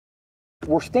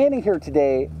We're standing here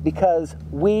today because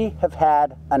we have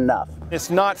had enough. It's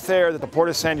not fair that the Port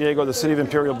of San Diego, the City of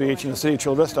Imperial Beach, and the City of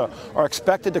Chula Vista are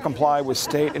expected to comply with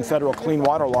state and federal clean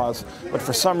water laws, but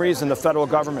for some reason the federal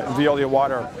government and Veolia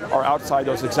Water are outside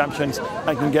those exemptions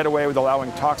and can get away with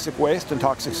allowing toxic waste and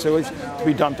toxic sewage to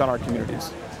be dumped on our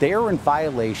communities. They are in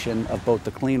violation of both the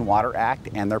Clean Water Act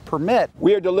and their permit.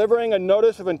 We are delivering a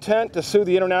notice of intent to sue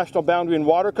the International Boundary and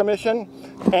Water Commission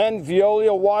and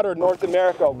Veolia Water North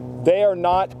America. They are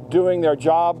not doing their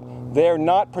job. They are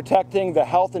not protecting the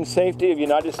health and safety of the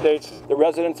United States, the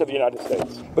residents of the United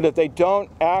States. But if they don't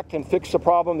act and fix the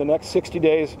problem the next 60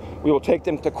 days, we will take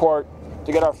them to court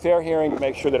to get our fair hearing to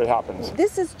make sure that it happens.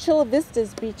 This is Chula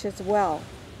Vista's beach as well.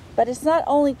 But it's not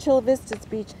only Chula Vista's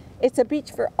beach, it's a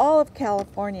beach for all of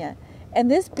California. And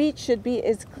this beach should be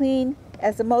as clean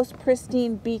as the most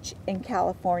pristine beach in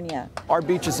California. Our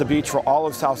beach is a beach for all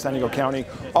of South San Diego County,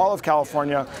 all of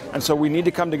California, and so we need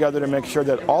to come together to make sure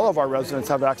that all of our residents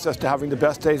have access to having the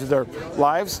best days of their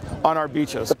lives on our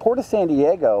beaches. The Port of San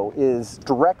Diego is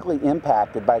directly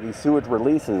impacted by these sewage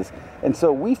releases, and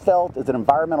so we felt as an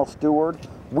environmental steward,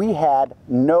 we had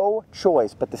no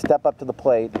choice but to step up to the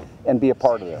plate and be a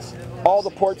part of this. All the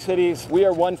port cities, we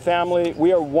are one family,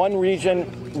 we are one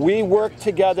region, we work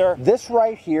together. This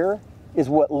right here is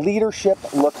what leadership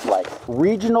looks like.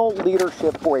 Regional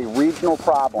leadership for a regional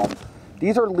problem.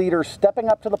 These are leaders stepping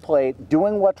up to the plate,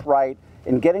 doing what's right,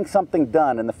 and getting something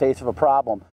done in the face of a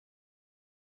problem.